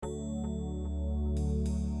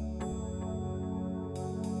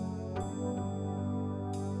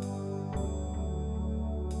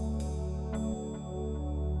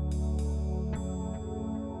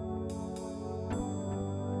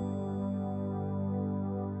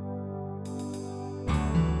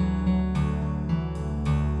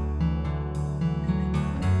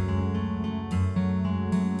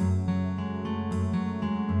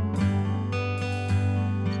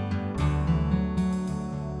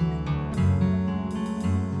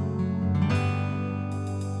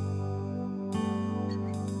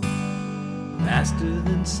faster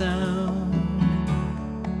than sound,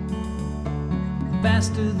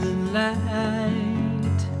 faster than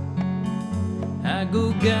light. I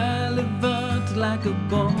go gallivant like a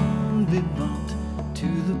bon vivant to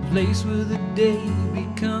the place where the day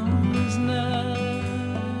becomes night.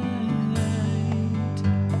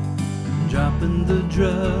 Dropping the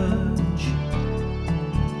drudge,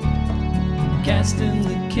 casting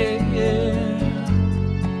the care,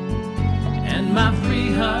 and my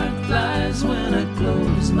free heart flies when I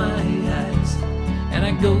close my eyes, and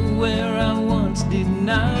I go where I once did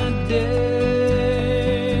not dare.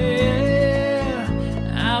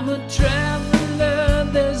 I'm a traveler,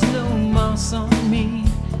 there's no moss on me,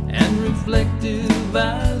 and reflective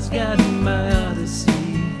eyes guiding my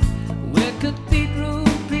odyssey, where cathedral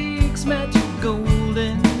peaks match a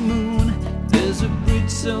golden moon. There's a bridge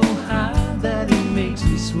so high that it makes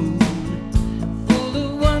me swoon, full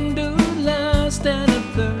of wanderlust and a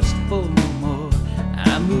thirst for more.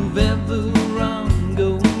 I move ever on,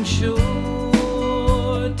 going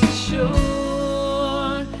shore to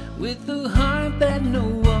shore, with a heart that no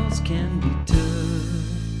walls can deter.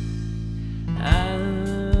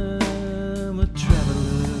 I'm a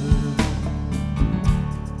traveler,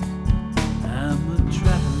 I'm a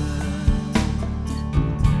traveler,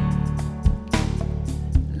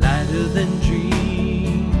 lighter than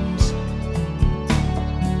dreams,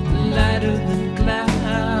 lighter than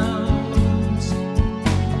clouds.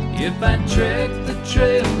 If I trek the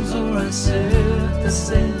trails or I set the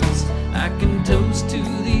sails, I can toast to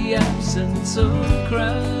the absence of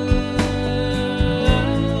crowds.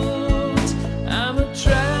 I'm a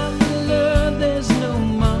traveler, there's no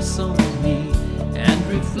moss on me, and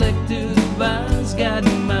reflective eyes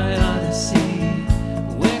guiding my odyssey,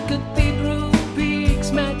 where cathedral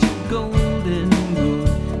peaks match a golden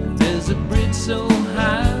moon. There's a bridge so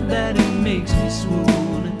high that it makes me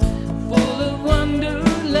swoon, full of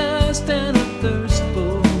wanderlust and a thirst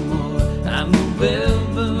for more. I move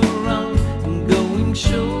ever on, going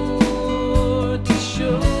shore to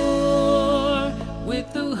shore,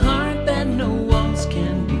 with a heart that no walls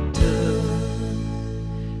can deter.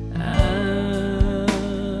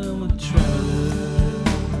 I'm a traveler,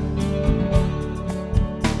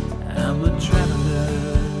 I'm a traveler.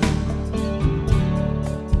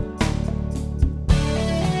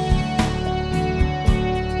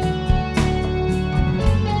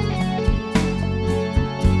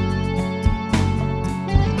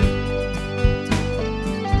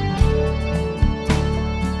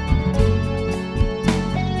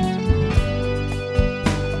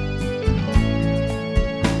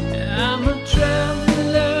 I'm a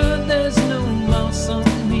traveler, there's no moss on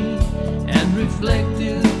me, and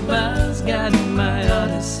reflective eyes guiding my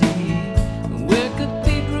odyssey, where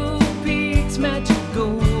cathedral peaks match a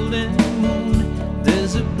golden moon.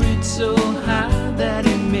 There's a bridge so high that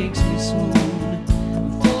it makes me swoon,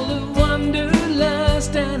 full of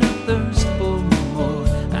wanderlust and a thirst for more.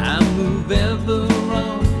 I move ever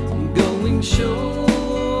on, going shore